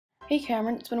Hey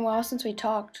Camryn, it's been a while since we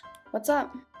talked. What's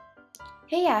up?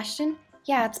 Hey Ashton.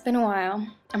 Yeah, it's been a while.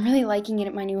 I'm really liking it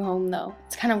at my new home though.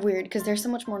 It's kind of weird because they're so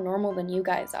much more normal than you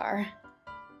guys are.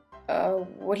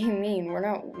 What do you mean? We're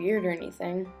not weird or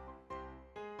anything.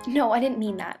 No, I didn't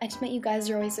mean that. I just meant you guys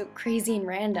are always so crazy and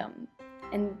random.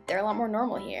 And they're a lot more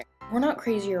normal here. We're not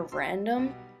crazy or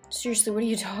random. Seriously, what are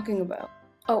you talking about?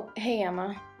 Oh, hey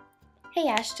Emma. Hey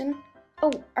Ashton.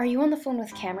 Oh, are you on the phone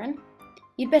with Camryn?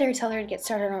 You'd better tell her to get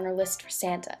started on her list for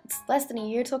Santa. It's less than a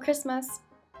year till Christmas.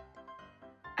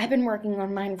 I've been working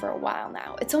on mine for a while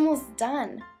now. It's almost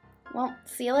done. Well,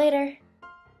 see you later.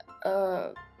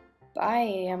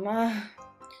 Bye, Emma.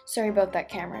 Sorry about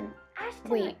that, Camryn. Ashton,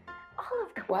 Wait.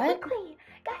 Olive, come What? quickly.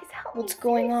 Guys, help me. What's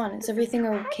going on? Is This everything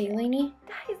tragic. okay, Lanie?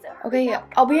 Guys, hurry Okay, up.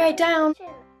 I'll be Come right on, down. Ashton.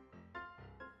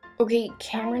 Okay,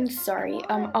 Camryn, Guys, sorry.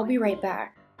 come on, I'll be right quickly.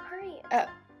 back. Hurry.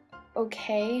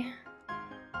 Okay.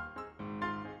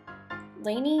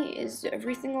 Lanie, is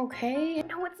everything okay?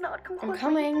 No, it's not. Come I'm closer.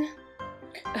 coming.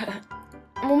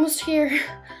 I'm almost here.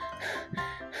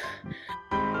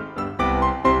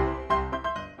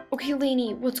 Okay,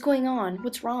 Lanie, what's going on?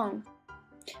 What's wrong?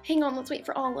 Hang on, let's wait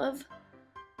for Olive.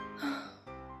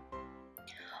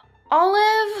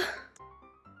 Olive!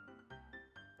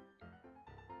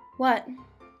 What?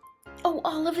 Oh,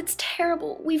 Olive, it's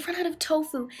terrible. We've run out of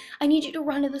tofu. I need you to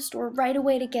run to the store right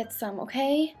away to get some,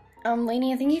 okay?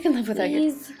 Lanie, I think you can live without your...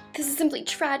 Please. This is simply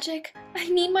tragic. I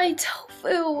need my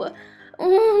tofu.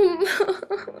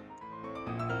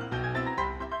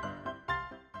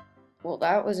 Well,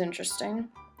 that was interesting.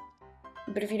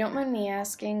 But if you don't mind me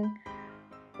asking,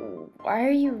 why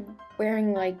are you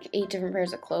wearing like 8 different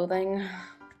pairs of clothing?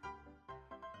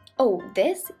 Oh,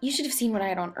 this? You should have seen what I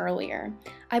had on earlier.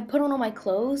 I put on all my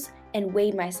clothes and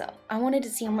weighed myself. I wanted to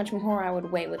see how much more I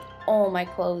would weigh with all my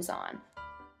clothes on.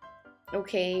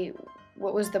 Okay,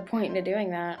 what was the point in doing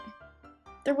that?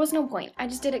 There was no point. I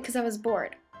just did it because I was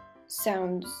bored.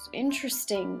 Sounds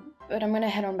interesting, but I'm gonna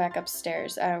head on back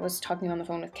upstairs. I was talking on the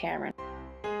phone with Camryn.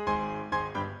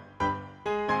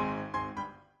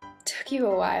 Took you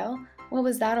a while. What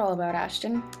was that all about,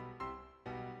 Ashton?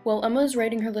 Well, Emma's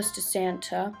writing her list to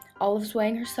Santa, Olive's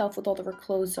weighing herself with all of her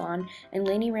clothes on, and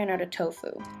Lanie ran out of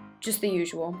tofu. Just the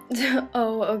usual.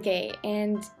 Oh, okay,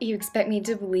 and you expect me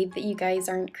to believe that you guys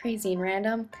aren't crazy and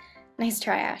random? Nice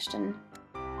try, Ashton.